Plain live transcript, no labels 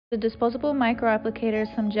The disposable micro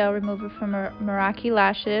applicator, some gel remover from Meraki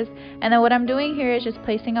lashes, and then what I'm doing here is just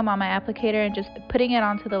placing them on my applicator and just putting it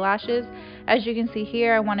onto the lashes. As you can see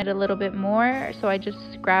here, I wanted a little bit more, so I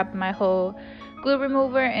just grabbed my whole glue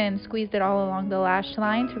remover and squeezed it all along the lash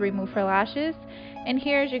line to remove her lashes. And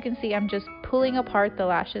here, as you can see, I'm just pulling apart the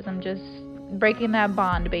lashes. I'm just breaking that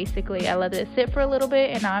bond basically. I let it sit for a little bit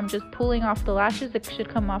and now I'm just pulling off the lashes. It should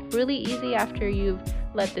come off really easy after you've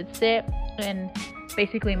let it sit and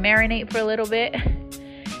basically marinate for a little bit.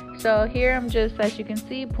 So here I'm just, as you can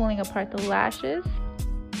see, pulling apart the lashes.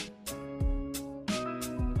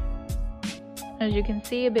 As you can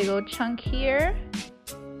see, a big old chunk here.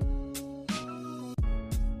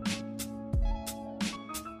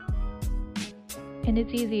 And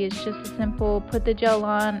it's easy, it's just a simple put the gel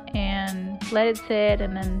on and let it sit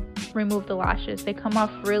and then remove the lashes. They come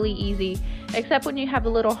off really easy, except when you have the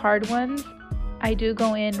little hard ones. I do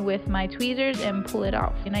go in with my tweezers and pull it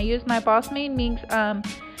off. And I use my Boss Made Minx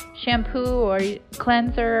shampoo or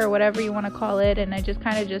cleanser or whatever you want to call it, and I just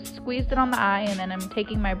kind of just squeezed it on the eye, and then I'm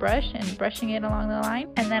taking my brush and brushing it along the line,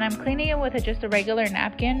 and then I'm cleaning it with just a regular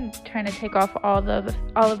napkin, trying to take off all of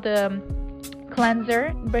the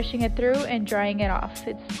cleanser, brushing it through and drying it off.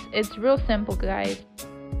 It's real simple, guys.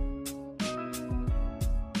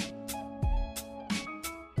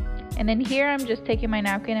 And then here I'm just taking my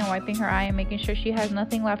napkin and wiping her eye and making sure she has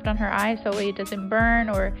nothing left on her eye so it doesn't burn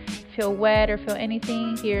or feel wet or feel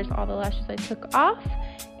anything. Here's all the lashes I took off,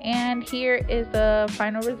 and here is the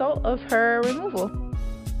final result of her removal.